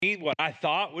what I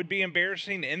thought would be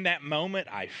embarrassing. In that moment,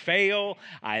 I fail,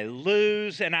 I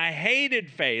lose, and I hated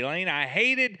failing. I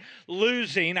hated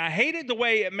losing. I hated the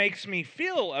way it makes me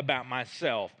feel about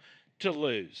myself to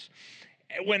lose.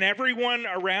 When everyone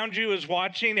around you is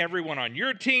watching, everyone on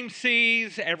your team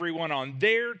sees, everyone on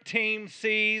their team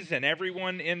sees, and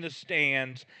everyone in the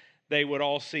stands, they would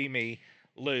all see me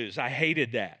lose. I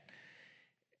hated that.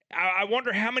 I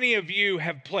wonder how many of you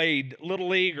have played Little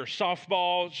League or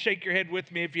softball. Shake your head with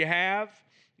me if you have.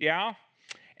 Yeah?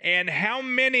 And how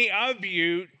many of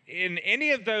you, in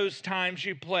any of those times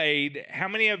you played, how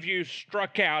many of you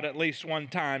struck out at least one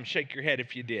time? Shake your head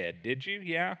if you did. Did you?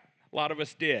 Yeah? A lot of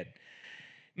us did.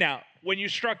 Now, when you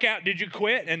struck out, did you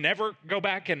quit and never go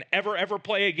back and ever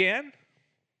play again?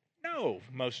 No,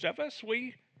 most of us,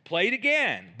 we played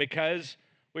again because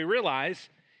we realize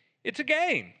it's a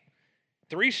game.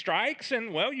 3 strikes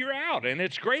and, well, you're out. And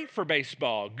it's great for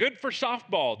baseball, good for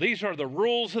softball. These are the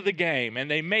rules of the game,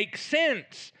 and they make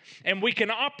sense. And we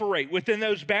can operate within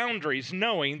those boundaries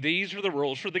knowing these are the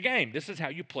rules for the game. This is how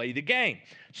you play the game.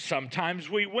 Sometimes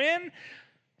we win,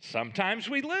 sometimes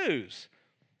we lose,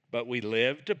 but we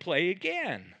live to play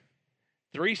again.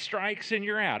 3 strikes and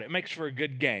you're out. It makes for a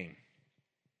good game,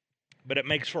 but it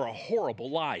makes for a horrible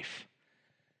life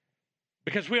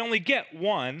because we only get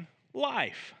one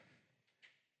life.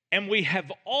 And we have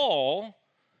all,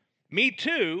 me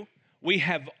too, we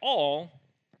have all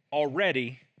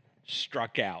already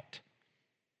struck out.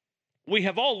 We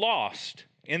have all lost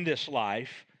in this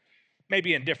life,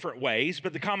 maybe in different ways,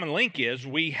 but the common link is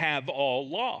we have all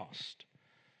lost.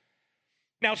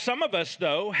 Now, some of us,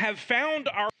 though, have found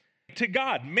our way to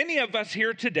God. Many of us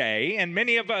here today, and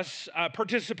many of us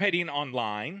participating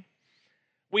online,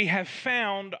 we have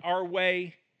found our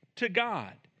way to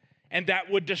God, and that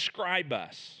would describe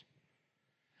us.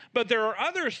 But there are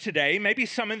others today, maybe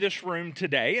some in this room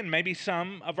today, and maybe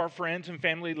some of our friends and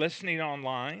family listening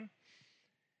online.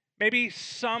 Maybe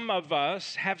some of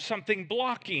us have something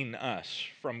blocking us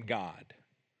from God.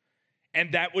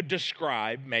 And that would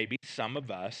describe maybe some of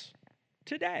us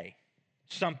today.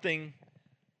 Something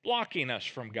blocking us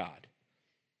from God.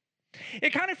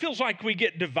 It kind of feels like we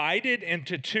get divided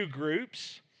into 2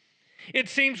 groups. It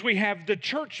seems we have the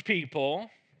church people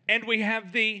and we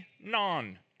have the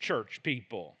non-church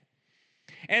people.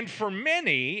 And for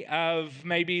many of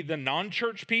maybe the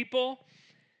non-church people,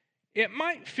 it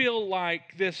might feel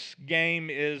like this game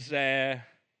is an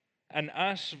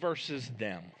us versus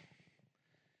them.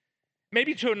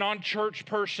 Maybe to a non-church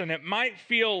person, it might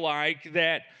feel like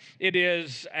that it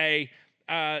is a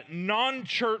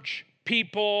non-church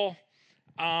people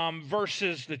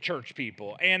versus the church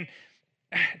people. And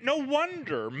no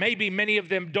wonder maybe many of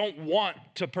them don't want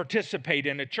to participate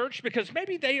in a church because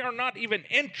maybe they are not even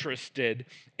interested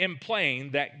in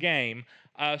playing that game,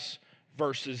 us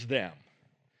versus them.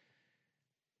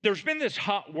 There's been this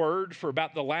hot word for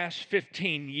about the last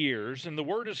 15 years, and the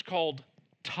word is called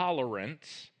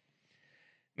tolerance.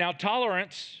 Now,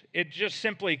 tolerance, it just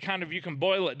simply kind of, you can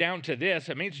boil it down to this.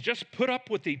 It means just put up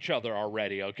with each other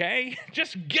already, okay?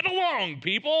 Just get along,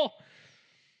 people.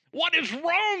 What is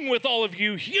wrong with all of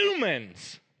you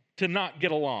humans to not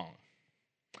get along?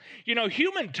 You know,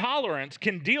 human tolerance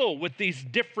can deal with these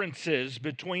differences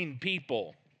between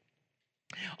people.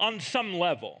 On some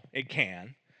level, it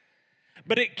can.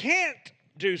 But it can't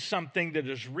do something that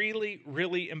is really,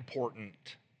 really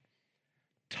important.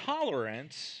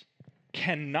 Tolerance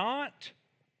cannot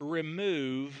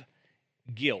remove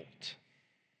guilt.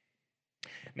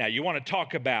 Now, you want to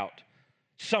talk about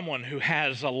someone who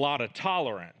has a lot of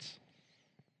tolerance.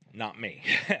 Not me.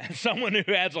 Someone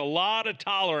who has a lot of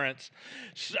tolerance.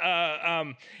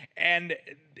 And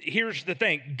here's the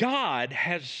thing. God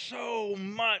has so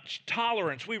much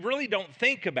tolerance. We really don't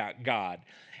think about God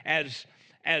as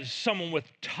someone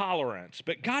with tolerance.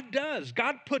 But God does.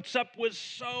 God puts up with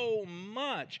so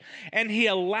much. And He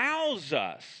allows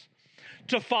us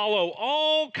to follow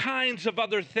all kinds of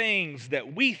other things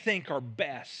that we think are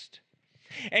best.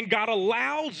 And God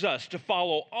allows us to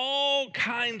follow all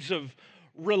kinds of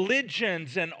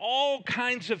religions and all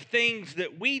kinds of things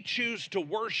that we choose to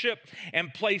worship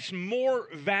and place more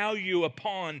value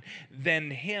upon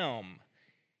than Him.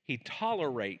 He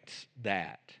tolerates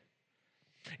that.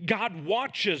 God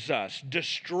watches us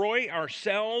destroy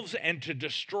ourselves and to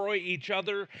destroy each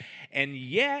other, and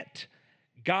yet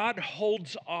God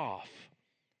holds off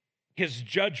His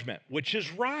judgment, which is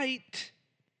right.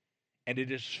 And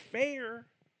it is fair,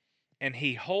 and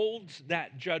He holds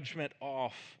that judgment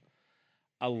off,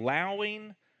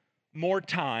 allowing more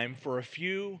time for a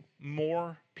few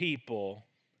more people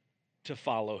to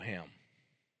follow Him.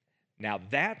 Now,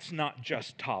 that's not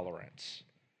just tolerance.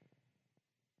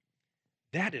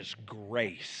 That is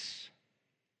grace.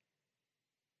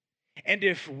 And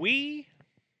if we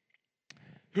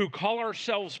who call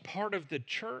ourselves part of the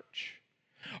church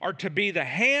are to be the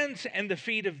hands and the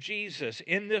feet of Jesus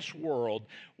in this world,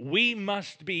 we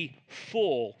must be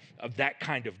full of that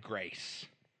kind of grace,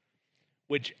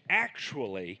 which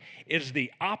actually is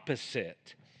the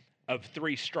opposite of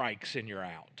 3 strikes and you're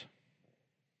out.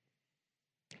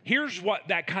 Here's what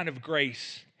that kind of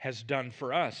grace has done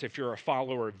for us. If you're a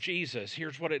follower of Jesus,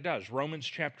 here's what it does. Romans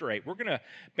chapter 8. We're going to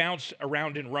bounce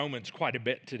around in Romans quite a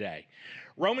bit today.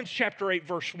 Romans chapter 8,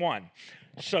 verse 1.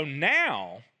 So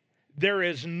now there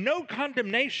is no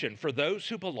condemnation for those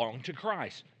who belong to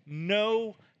Christ.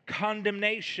 No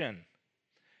condemnation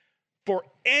for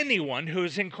anyone who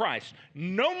is in Christ.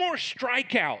 No more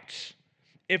strikeouts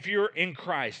if you're in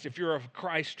Christ, if you're a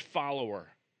Christ follower.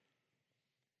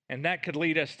 And that could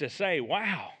lead us to say,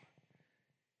 wow,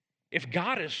 if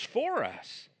God is for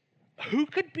us, who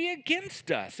could be against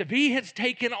us if he has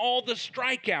taken all the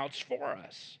strikeouts for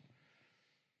us?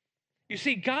 You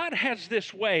see, God has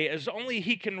this way, as only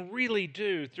he can really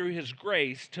do through his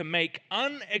grace, to make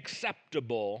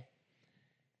unacceptable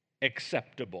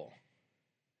acceptable.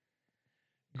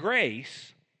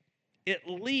 Grace, it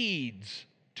leads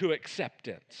to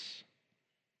acceptance,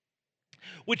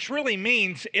 which really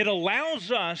means it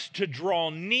allows us to draw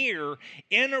near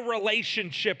in a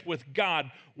relationship with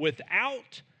God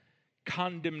without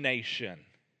condemnation.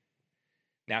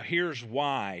 Now, here's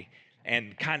why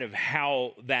and kind of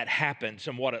how that happens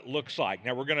and what it looks like.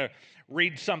 Now, we're going to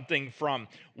read something from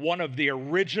one of the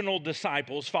original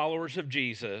disciples, followers of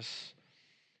Jesus,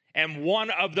 and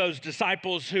one of those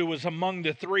disciples who was among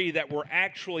the 3 that were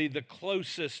actually the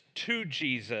closest to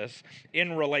Jesus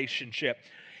in relationship.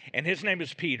 And his name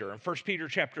is Peter. In 1 Peter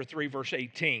chapter 3, verse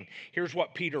 18, here's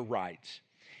what Peter writes.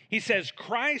 He says,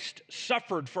 Christ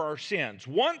suffered for our sins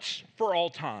once for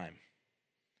all time.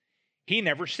 He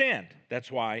never sinned.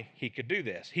 That's why he could do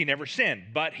this. He never sinned,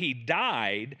 but he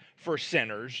died for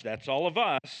sinners, that's all of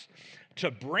us,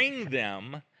 to bring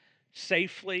them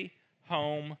safely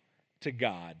home to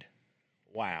God.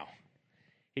 Wow.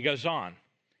 He goes on.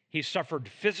 He suffered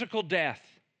physical death,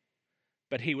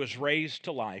 but he was raised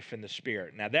to life in the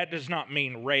Spirit. Now, that does not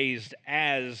mean raised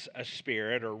as a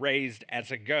spirit or raised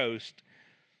as a ghost.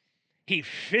 He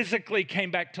physically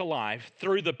came back to life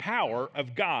through the power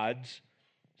of God's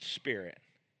Spirit.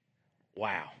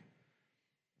 Wow.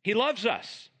 He loves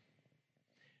us.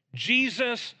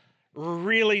 Jesus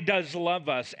really does love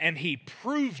us, and he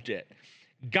proved it.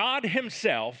 God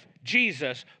himself,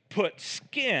 Jesus, put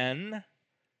skin,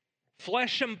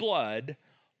 flesh and blood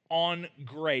on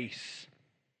grace.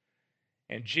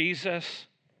 And Jesus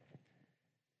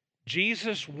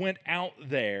went out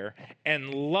there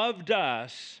and loved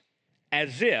us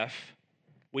as if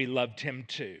we loved him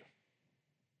too.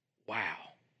 Wow.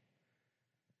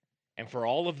 And for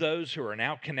all of those who are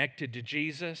now connected to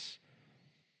Jesus,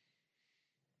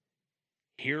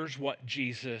 here's what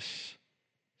Jesus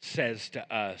says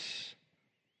to us.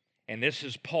 And this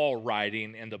is Paul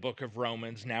writing in the book of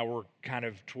Romans. Now we're kind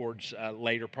of towards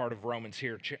later part of Romans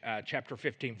here, chapter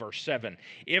 15, verse 7.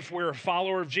 If we're a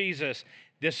follower of Jesus,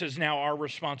 this is now our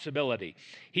responsibility.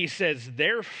 He says,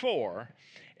 therefore,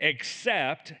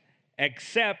 accept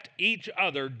each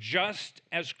other just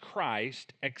as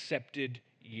Christ accepted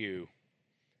you.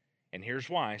 And here's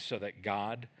why, so that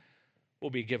God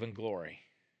will be given glory.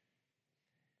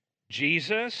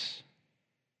 Jesus,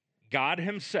 God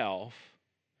himself,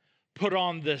 put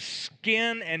on the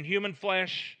skin and human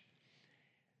flesh,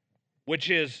 which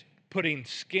is putting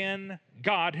skin,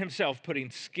 God himself putting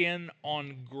skin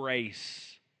on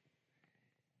grace.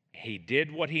 He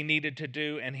did what he needed to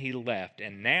do and he left.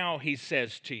 And now he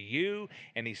says to you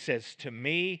and he says to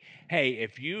me, hey,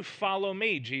 if you follow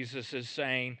me, Jesus is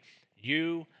saying,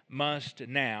 you must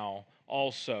now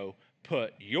also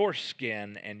put your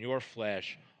skin and your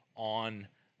flesh on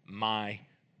my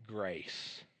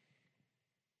grace.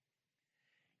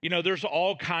 You know, there's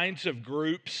all kinds of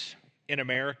groups in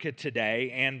America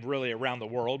today and really around the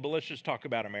world, but let's just talk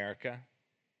about America.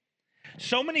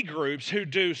 So many groups who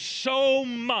do so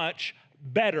much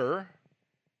better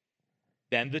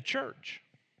than the church.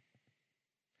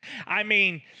 I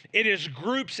mean, it is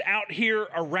groups out here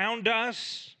around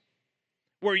us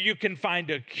where you can find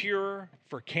a cure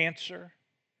for cancer.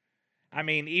 I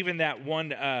mean, even that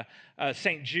one,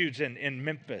 St. Jude's in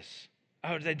Memphis.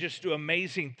 Oh, they just do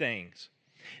amazing things.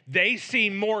 They see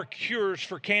more cures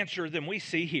for cancer than we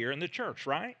see here in the church,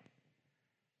 right?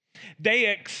 They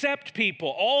accept people.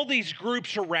 All these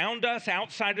groups around us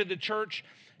outside of the church,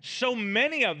 so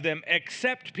many of them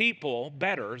accept people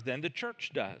better than the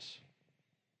church does.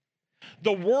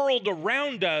 The world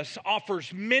around us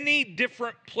offers many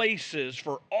different places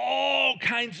for all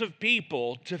kinds of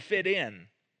people to fit in.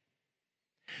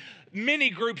 Many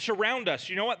groups around us,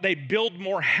 you know what? They build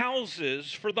more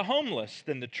houses for the homeless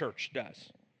than the church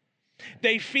does.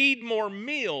 They feed more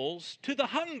meals to the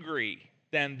hungry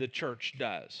than the church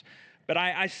does. But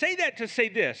I say that to say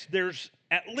this: there's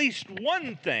at least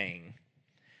one thing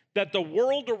that the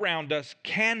world around us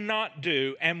cannot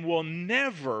do and will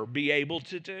never be able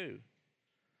to do.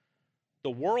 The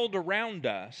world around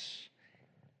us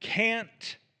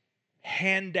can't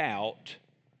hand out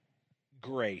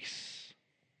grace.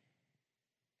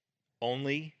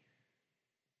 Only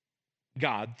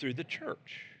God through the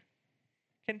church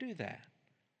can do that.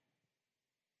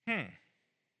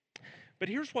 But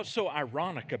here's what's so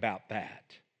ironic about that.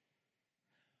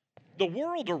 The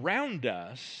world around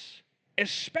us,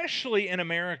 especially in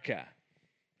America,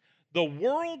 the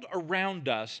world around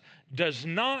us does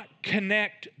not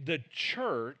connect the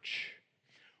church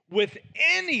with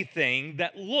anything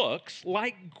that looks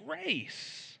like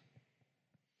grace.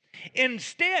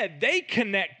 Instead, they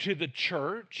connect to the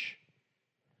church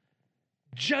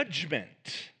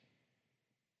judgment.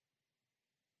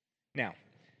 Now,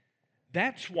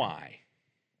 that's why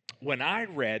when I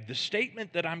read the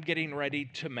statement that I'm getting ready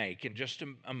to make in just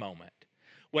a moment,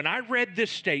 when I read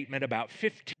this statement about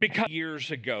 15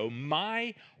 years ago,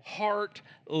 my heart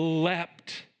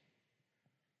leapt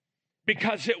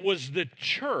because it was the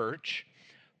church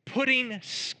putting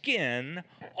skin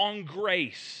on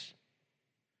grace.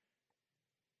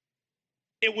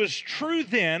 It was true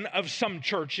then of some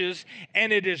churches,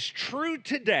 and it is true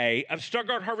today of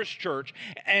Stuttgart Harvest Church,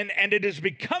 and it is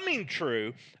becoming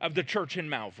true of the church in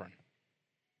Malvern.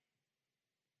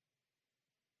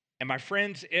 And my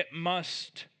friends, it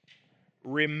must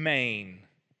remain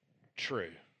true.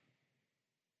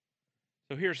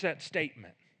 So here's that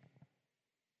statement.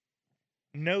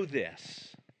 Know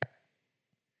this: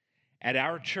 at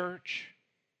our church,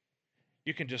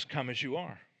 you can just come as you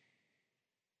are.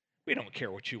 We don't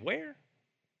care what you wear.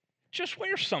 Just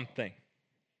wear something.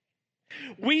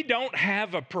 We don't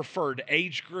have a preferred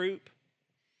age group.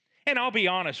 And I'll be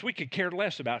honest, we could care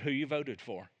less about who you voted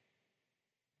for.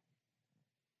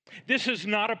 This is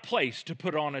not a place to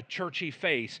put on a churchy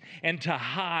face and to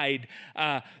hide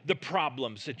the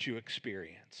problems that you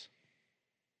experience.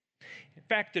 In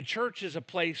fact, the church is a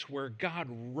place where God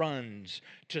runs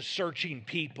to searching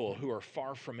people who are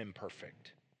far from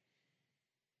imperfect.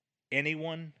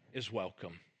 Anyone is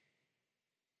welcome.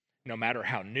 No matter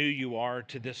how new you are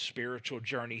to this spiritual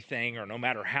journey thing, or no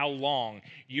matter how long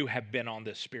you have been on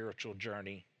this spiritual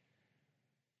journey,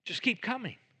 just keep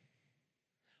coming.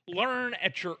 Learn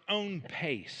at your own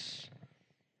pace.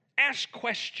 Ask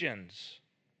questions.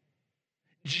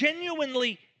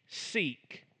 Genuinely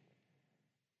seek.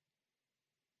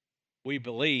 We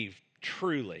believe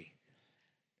truly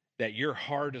that your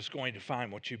heart is going to find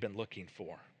what you've been looking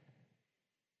for.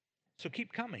 So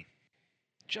keep coming.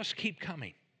 Just keep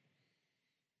coming.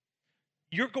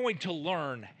 You're going to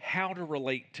learn how to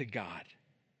relate to God.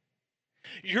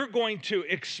 You're going to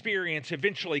experience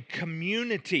eventually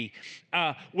community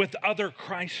with other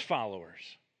Christ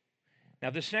followers. Now,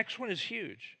 this next one is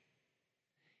huge.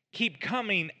 Keep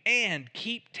coming and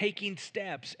keep taking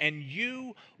steps, and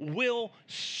you will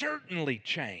certainly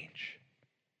change.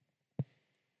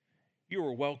 You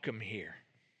are welcome here.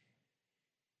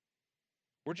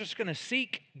 We're just going to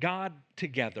seek God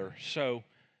together, so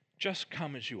just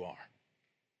come as you are.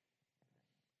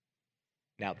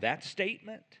 Now, that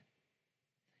statement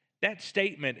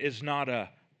is not a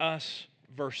us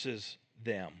versus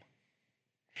them.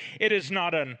 It is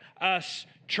not an us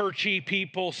churchy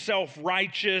people,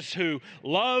 self-righteous, who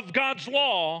love God's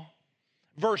law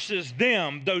versus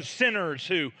them, those sinners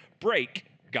who break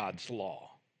God's law.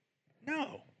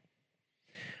 No.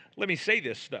 Let me say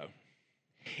this, though.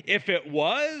 If it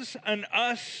was an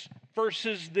us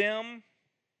versus them,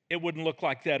 it wouldn't look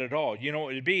like that at all. You know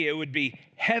what it would be? It would be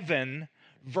heaven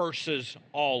versus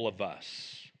all of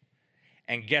us.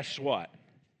 And guess what?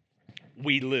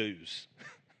 We lose.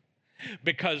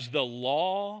 Because the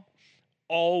law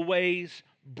always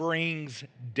brings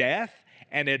death,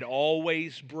 and it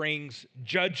always brings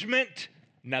judgment,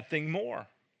 nothing more.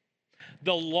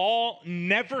 The law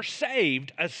never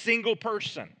saved a single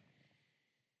person.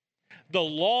 The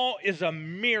law is a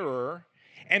mirror,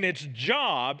 and its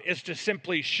job is to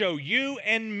simply show you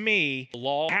and me the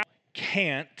law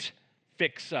can't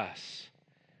fix us.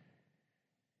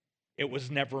 It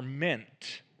was never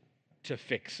meant to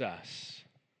fix us.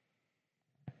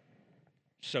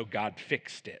 So God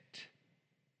fixed it.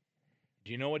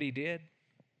 Do you know what he did?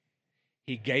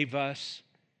 He gave us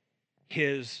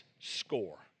his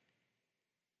score.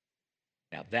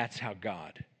 Now that's how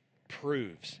God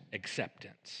proves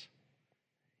acceptance.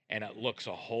 And it looks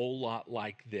a whole lot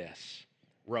like this.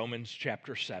 Romans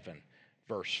chapter 7,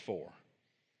 verse 4.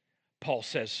 Paul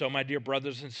says, "So my dear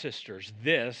brothers and sisters,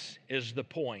 this is the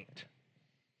point.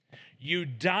 You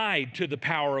died to the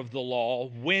power of the law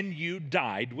when you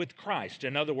died with Christ."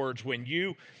 In other words, when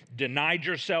you denied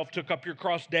yourself, took up your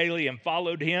cross daily, and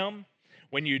followed him,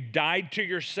 when you died to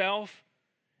yourself,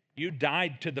 you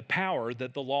died to the power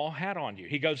that the law had on you.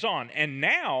 He goes on, "And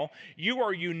now you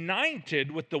are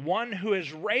united with the one who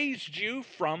has raised you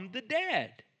from the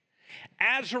dead.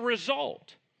 As a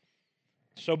result,"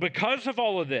 so because of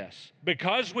all of this,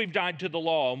 because we've died to the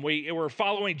law and we're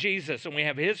following Jesus and we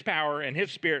have his power and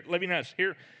his spirit living in us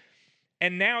here,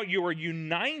 and now you are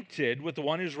united with the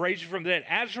one who's raised you from the dead.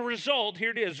 As a result,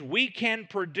 here it is, we can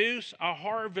produce a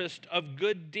harvest of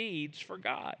good deeds for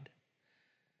God.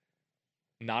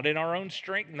 Not in our own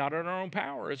strength, not in our own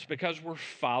power. It's because we're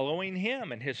following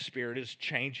him and his spirit is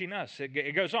changing us.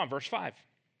 It goes on, verse 5.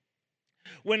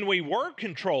 When we were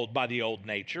controlled by the old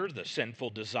nature, the sinful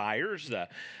desires,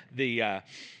 that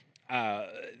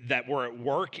were at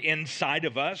work inside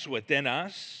of us, within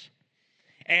us,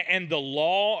 and the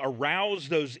law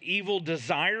aroused those evil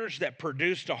desires that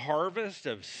produced a harvest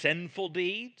of sinful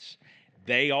deeds,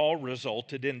 they all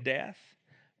resulted in death.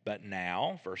 But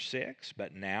now, verse 6,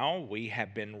 but now we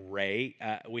have been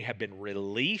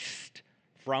released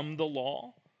from the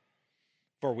law,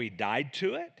 for we died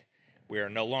to it. We are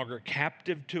no longer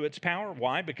captive to its power.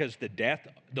 Why? Because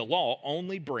the law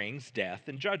only brings death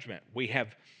and judgment.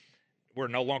 We're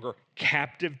no longer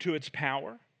captive to its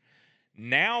power.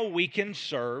 Now we can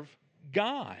serve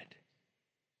God.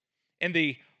 In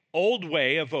the old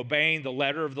way of obeying the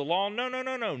letter of the law, no,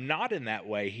 not in that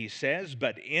way, he says,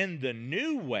 but in the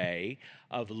new way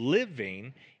of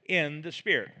living in the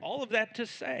Spirit. All of that to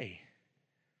say,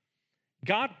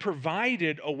 God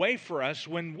provided a way for us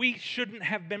when we shouldn't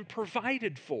have been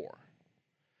provided for.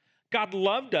 God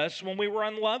loved us when we were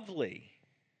unlovely.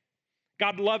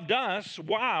 God loved us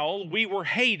while we were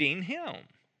hating him.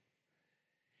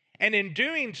 And in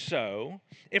doing so,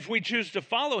 if we choose to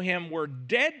follow him, we're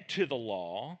dead to the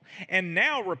law. And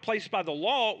now, replaced by the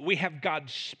law, we have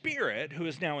God's Spirit who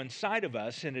is now inside of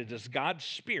us. And it is God's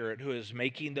Spirit who is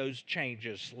making those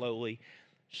changes slowly,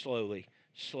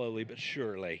 but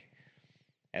surely,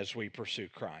 as we pursue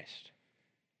Christ.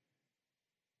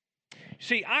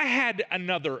 See, I had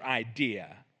another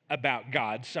idea about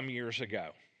God some years ago.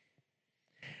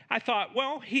 I thought,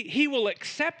 well, he will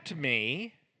accept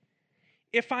me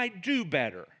if I do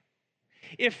better,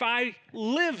 if I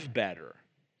live better,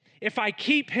 if I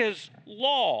keep his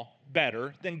law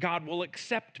better, then God will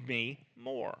accept me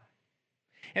more.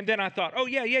 And then I thought, oh,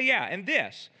 yeah, and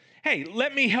this. Hey,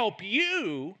 let me help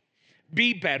you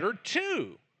be better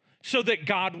too, so that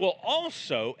God will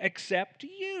also accept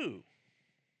you.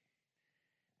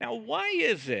 Now, why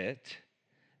is it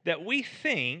that we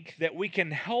think that we can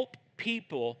help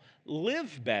people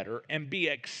live better and be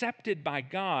accepted by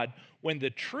God when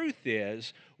the truth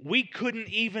is we couldn't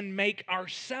even make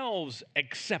ourselves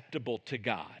acceptable to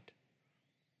God?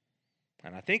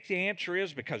 And I think the answer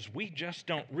is because we just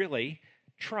don't really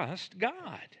trust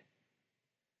God.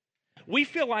 We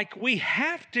feel like we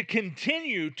have to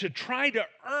continue to try to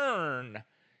earn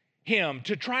him,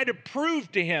 to try to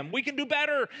prove to him we can do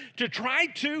better, to try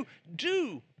to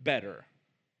do better.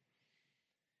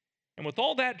 And with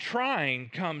all that trying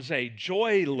comes a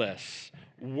joyless,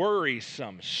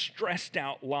 worrisome, stressed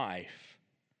out life.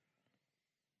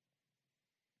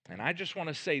 And I just want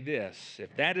to say this,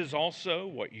 if that is also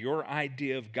what your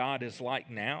idea of God is like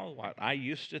now, what I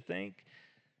used to think,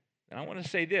 then I want to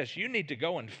say this, you need to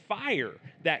go and fire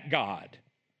that God,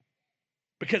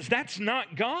 because that's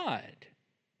not God.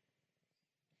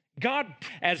 God,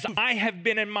 as I have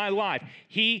been in my life,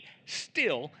 he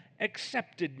still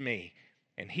accepted me,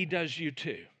 and he does you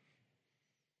too.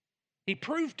 He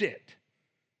proved it.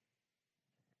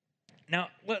 Now,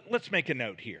 let's make a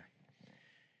note here.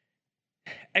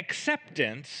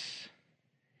 Acceptance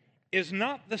is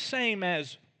not the same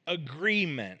as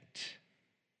agreement.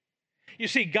 You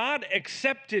see, God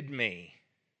accepted me,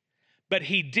 but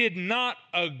he did not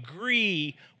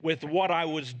agree with what I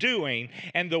was doing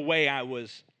and the way I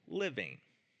was living.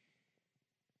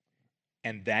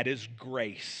 And that is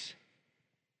grace.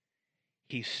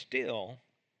 He still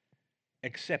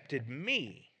accepted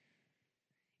me,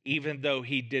 even though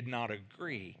he did not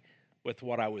agree with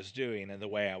what I was doing and the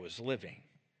way I was living.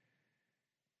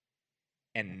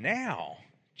 And now,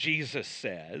 Jesus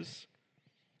says,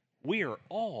 we are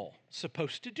all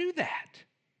supposed to do that.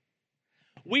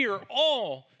 We are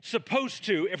all supposed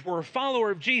to, if we're a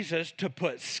follower of Jesus, to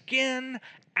put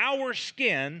our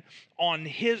skin on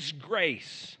his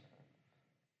grace.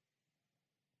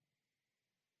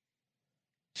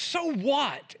 So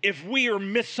what if we are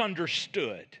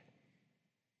misunderstood?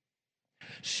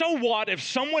 So what if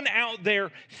someone out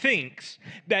there thinks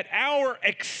that our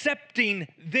accepting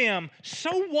them,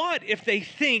 so what if they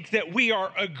think that we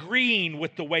are agreeing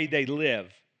with the way they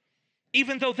live,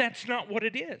 even though that's not what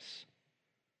it is?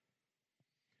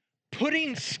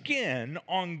 Putting skin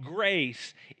on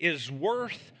grace is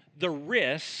worth the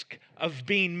risk of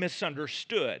being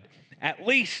misunderstood. At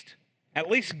least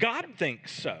God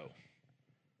thinks so.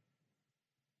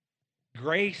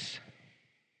 Grace,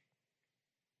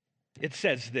 it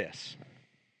says this.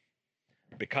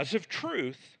 Because of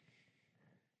truth,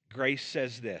 grace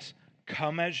says this: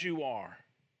 come as you are.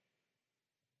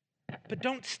 But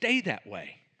don't stay that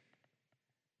way.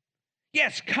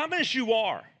 Yes, come as you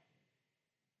are.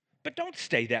 But don't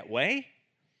stay that way.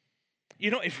 You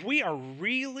know, if we are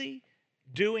really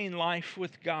doing life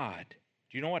with God,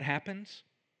 do you know what happens?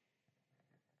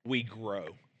 We grow.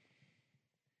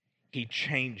 He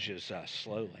changes us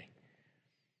slowly.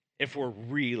 If we're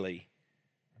really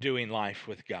doing life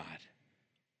with God.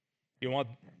 You want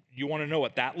to know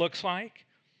what that looks like?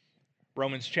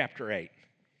 Romans chapter 8,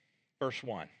 verse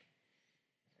 1.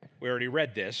 We already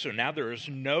read this. So now there is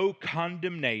no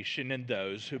condemnation in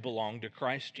those who belong to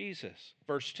Christ Jesus.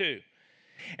 Verse 2.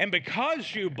 And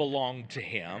because you belong to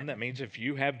him, that means if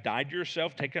you have died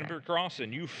yourself, taken up your cross,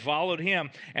 and you followed him,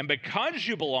 and because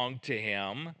you belong to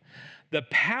him, the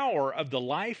power of the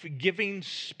life-giving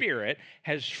Spirit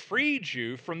has freed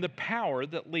you from the power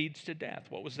that leads to death.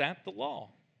 What was that? The law.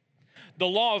 The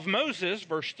law of Moses,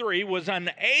 verse 3, was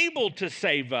unable to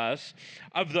save us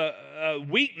of the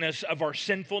weakness of our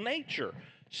sinful nature.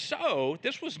 So,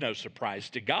 this was no surprise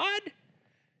to God.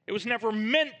 It was never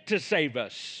meant to save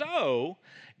us. So,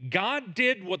 God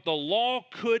did what the law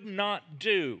could not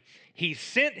do. He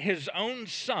sent his own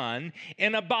Son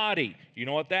in a body. You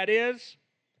know what that is?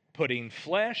 Putting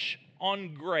flesh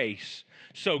on grace.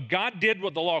 So God did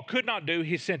what the law could not do.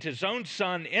 He sent his own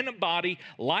Son in a body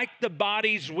like the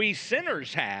bodies we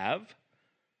sinners have.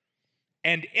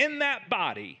 And in that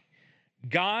body,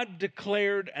 God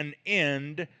declared an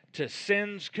end to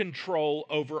sin's control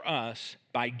over us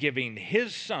by giving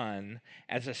his Son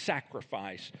as a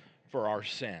sacrifice for our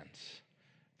sins.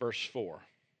 Verse 4.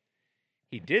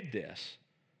 He did this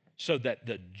so that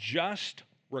the just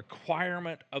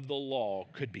requirement of the law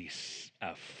could be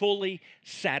fully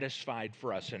satisfied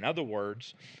for us. In other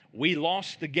words, we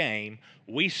lost the game,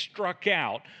 we struck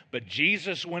out, but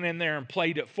Jesus went in there and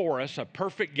played it for us, a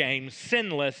perfect game,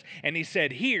 sinless, and he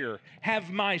said, here,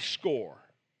 have my score.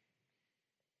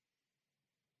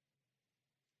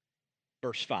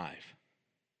 Verse 5.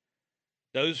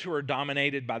 Those who are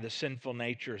dominated by the sinful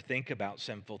nature think about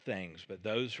sinful things, but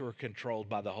those who are controlled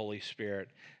by the Holy Spirit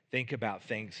think about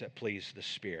things that please the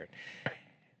Spirit.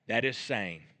 That is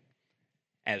saying,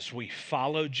 as we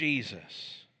follow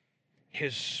Jesus,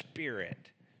 his Spirit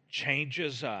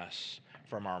changes us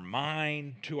from our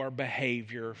mind to our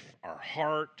behavior, our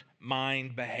heart,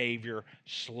 mind, behavior,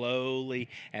 slowly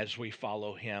as we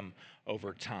follow him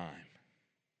over time.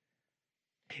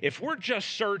 If we're just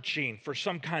searching for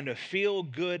some kind of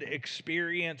feel-good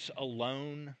experience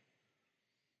alone,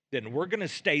 then we're going to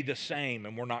stay the same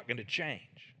and we're not going to change.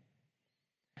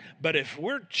 But if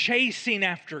we're chasing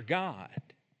after God,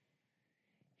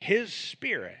 his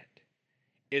Spirit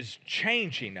is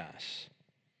changing us,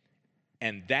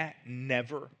 and that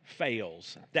never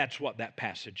fails. That's what that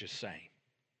passage is saying.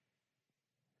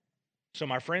 So,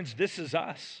 my friends, this is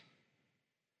us.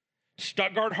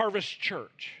 Stuttgart Harvest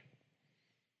Church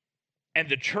and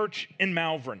the church in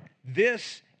Malvern.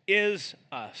 This is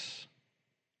us.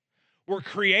 We're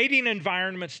creating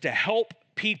environments to help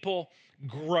people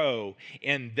grow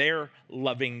in their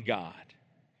loving God.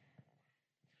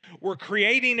 We're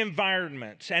creating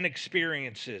environments and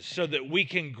experiences so that we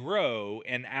can grow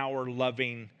in our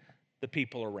loving the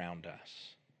people around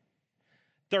us.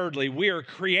 Thirdly, we are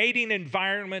creating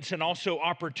environments and also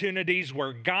opportunities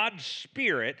where God's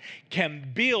Spirit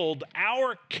can build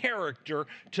our character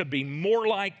to be more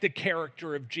like the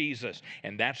character of Jesus.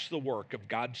 And that's the work of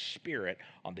God's Spirit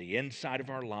on the inside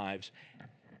of our lives.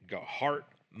 Heart,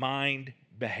 mind,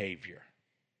 behavior.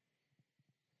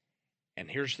 And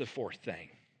here's the fourth thing.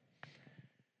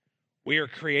 We are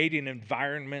creating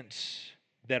environments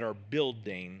that are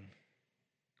building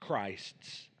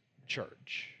Christ's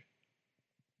church.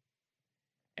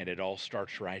 And it all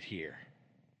starts right here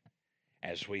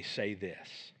as we say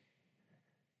this.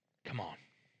 Come on.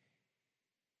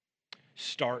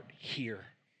 Start here.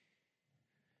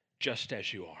 just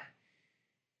as you are.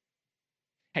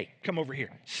 Hey, come over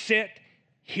here. Sit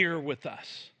here with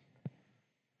us.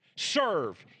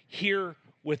 Serve here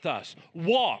with us.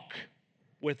 Walk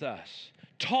with us.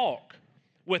 Talk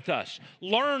with us.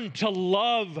 Learn to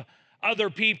love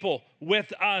other people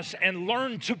with us, and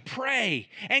learn to pray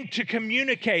and to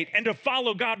communicate and to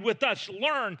follow God with us.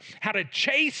 Learn how to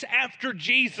chase after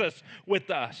Jesus with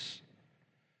us.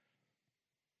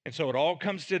 And so it all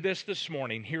comes to this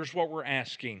morning. Here's what we're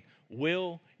asking.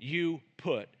 Will you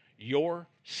put your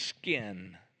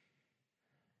skin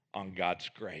on God's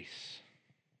grace?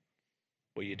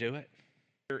 Will you do it?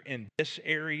 In this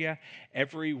area,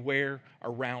 everywhere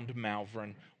around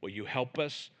Malvern, will you help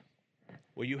us?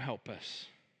 Will you help us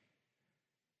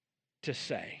to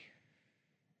say,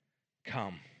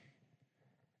 come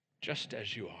just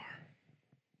as you are?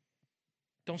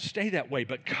 Don't stay that way,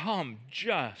 but come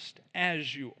just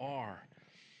as you are.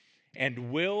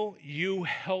 And will you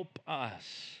help us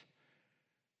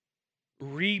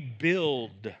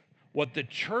rebuild what the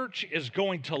church is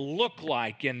going to look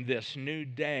like in this new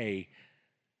day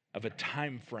of a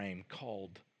time frame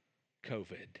called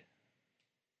COVID?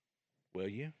 Will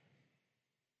you?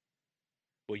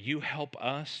 Will you help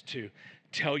us to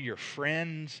tell your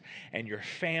friends and your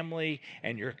family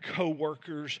and your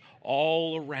coworkers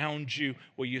all around you?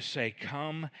 Will you say,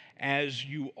 come as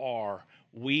you are?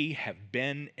 We have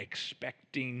been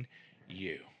expecting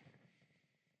you.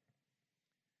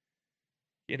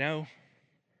 You know,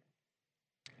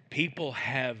 people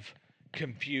have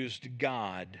confused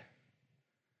God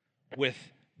with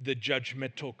the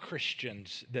judgmental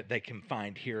Christians that they can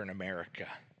find here in America.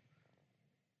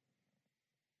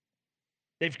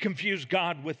 They've confused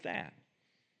God with that.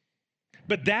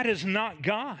 But that is not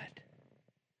God.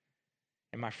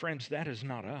 And my friends, that is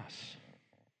not us.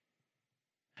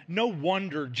 No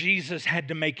wonder Jesus had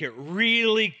to make it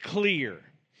really clear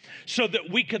so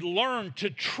that we could learn to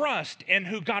trust in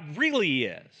who God really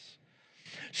is.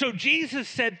 So Jesus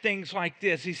said things like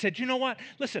this. He said, you know what?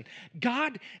 Listen,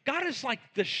 God is like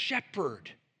the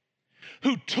shepherd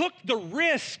who took the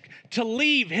risk to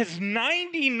leave his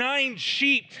 99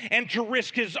 sheep and to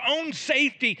risk his own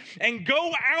safety and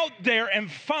go out there and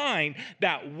find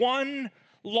that one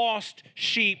lost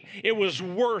sheep. It was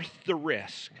worth the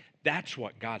risk. That's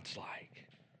what God's like.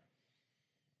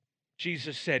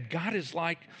 Jesus said, God is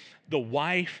like the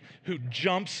wife who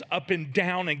jumps up and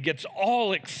down and gets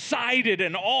all excited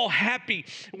and all happy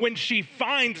when she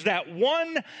finds that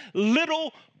one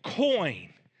little coin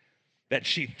that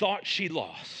she thought she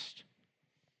lost.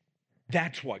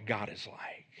 That's what God is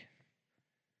like.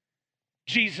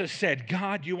 Jesus said,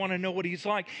 God, you want to know what he's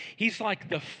like? He's like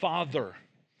the father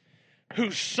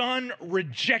whose son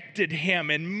rejected him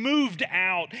and moved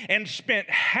out and spent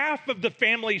half of the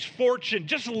family's fortune,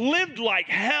 just lived like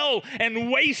hell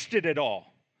and wasted it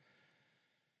all.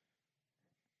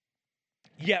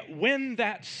 Yet when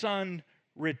that son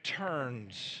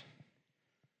returns,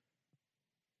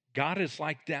 God is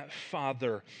like that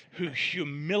father who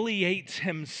humiliates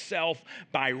himself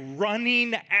by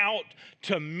running out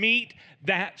to meet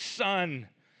that son.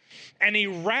 And he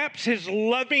wraps his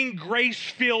loving,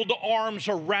 grace-filled arms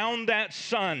around that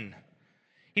son.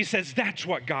 He says, that's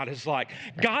what God is like.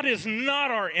 God is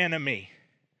not our enemy.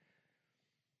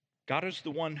 God is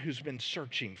the one who's been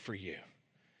searching for you.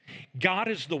 God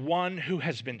is the one who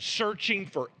has been searching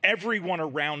for everyone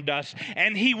around us,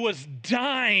 and he was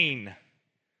dying.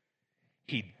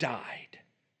 He died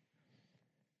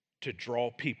to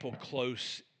draw people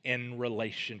close in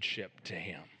relationship to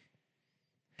him,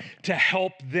 to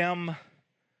help them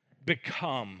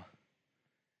become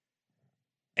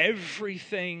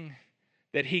everything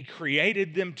that he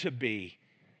created them to be.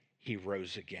 He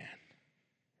rose again.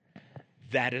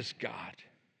 That is God.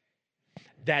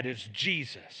 That is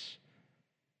Jesus,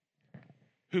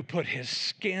 who put his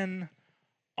skin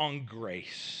on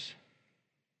grace.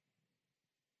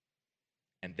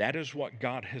 And that is what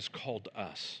God has called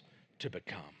us to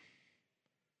become.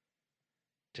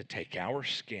 To take our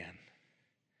skin,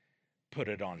 put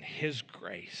it on his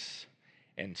grace,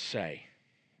 and say,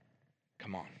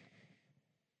 come on,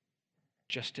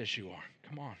 just as you are.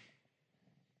 Come on.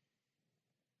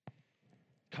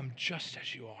 Come just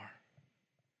as you are.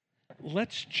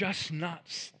 Let's just not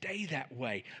stay that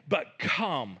way, but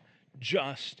come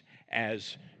just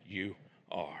as you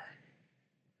are.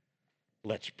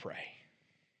 Let's pray.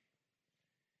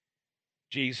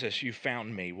 Jesus, you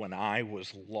found me when I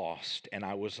was lost and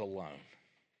I was alone.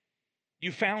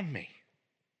 You found me.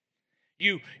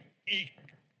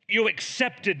 You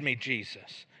accepted me,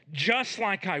 Jesus, just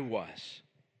like I was.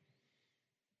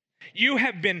 You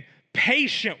have been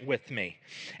patient with me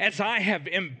as I have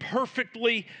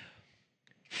imperfectly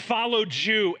followed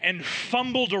you and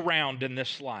fumbled around in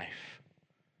this life.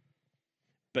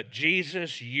 But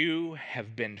Jesus, you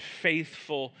have been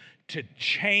faithful to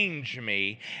change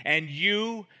me, and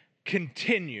you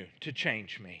continue to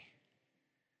change me.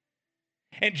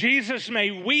 And Jesus,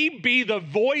 may we be the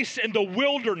voice in the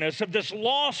wilderness of this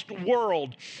lost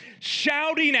world,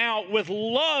 shouting out with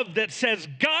love that says,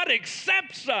 God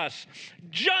accepts us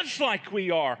just like we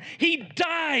are. He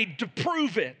died to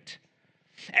prove it.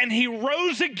 And he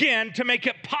rose again to make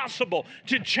it possible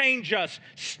to change us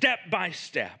step by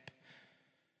step.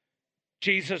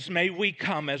 Jesus, may we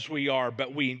come as we are,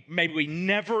 but may we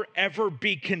never, ever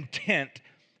be content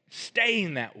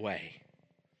staying that way.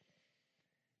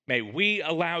 May we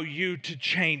allow you to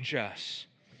change us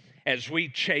as we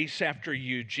chase after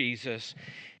you, Jesus.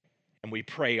 And we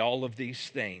pray all of these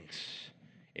things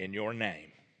in your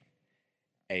name.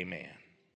 Amen.